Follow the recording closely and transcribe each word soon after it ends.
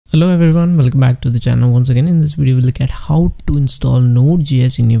Hello everyone, welcome back to the channel once again. In this video we'll look at how to install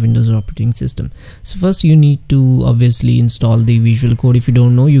Node.js in your Windows operating system. So first you need to obviously install the Visual Code. If you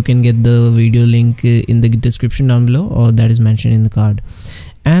don't know, you can get the video link in the description down below, or that is mentioned in the card.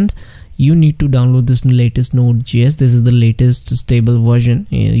 And you need to download this latest Node.js. This is the latest stable version.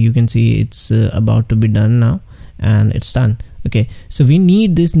 You can see it's about to be done now, and it's done. Okay, so we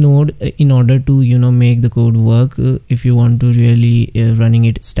need this node in order to make the code work if you want to really running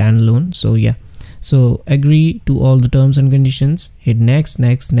it standalone. So yeah, so agree to all the terms and conditions, hit next,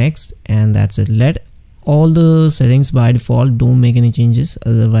 and that's it. Let all the settings by default, don't make any changes,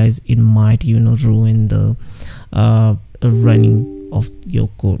 otherwise it might ruin the running of your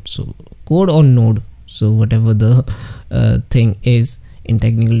code. So code or node, so whatever the thing is in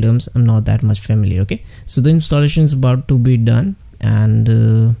technical terms, I'm not that much familiar. Okay, so the installation is about to be done,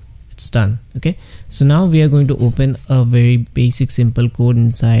 and it's done. Okay, so now we are going to open a very basic simple code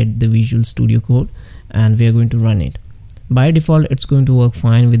inside the Visual Studio Code, and we are going to run it. By default it's going to work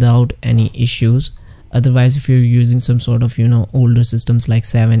fine without any issues. Otherwise, if you're using some sort of older systems like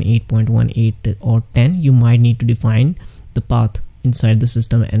 7, 8.1, 8 or 10, you might need to define the path inside the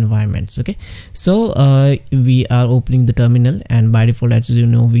system environments. Okay, so we are opening the terminal, and by default, as you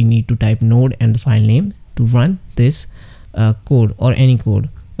know, we need to type node and the file name to run this code or any code.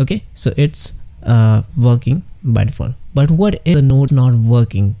 Okay, so it's working by default. But what if the node is not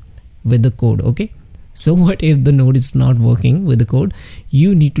working with the code? Okay, so what if the node is not working with the code?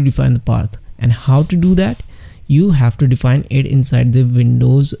 You need to define the path. And how to do that? You have to define it inside the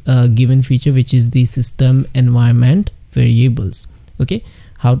Windows given feature, which is the system environment variables. Okay,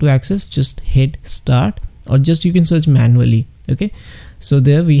 how to access? Just hit start, or just you can search manually. Okay, so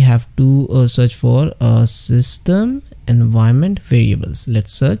there we have to search for system environment variables.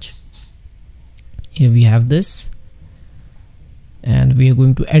 Let's search. Here we have this, and we are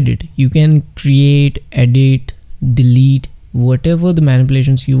going to edit. You can create, edit, delete, whatever the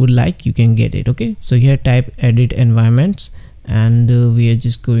manipulations you would like, you can get it. Okay, so here type edit environments, and we are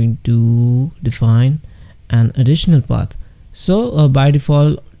just going to define an additional path. So by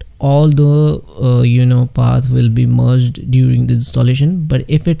default all the path will be merged during the installation, but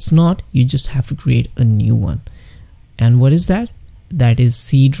if it's not, you just have to create a new one. And what is that? That is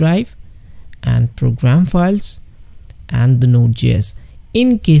C drive and program files and the Node.js.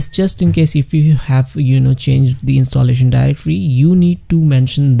 Just in case if you have changed the installation directory, you need to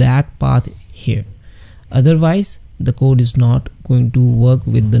mention that path here, otherwise the code is not going to work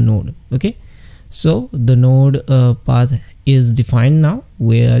with the node. Okay, so the node path is defined now.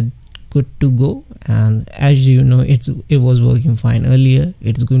 We are good to go, and as you know, it was working fine earlier.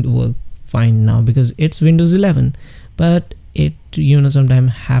 It's going to work fine now because it's Windows 11, but it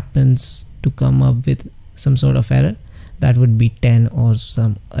sometimes happens to come up with some sort of error. That would be 10 or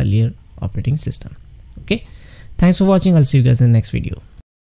some earlier operating system. Okay, thanks for watching. I'll see you guys in the next video.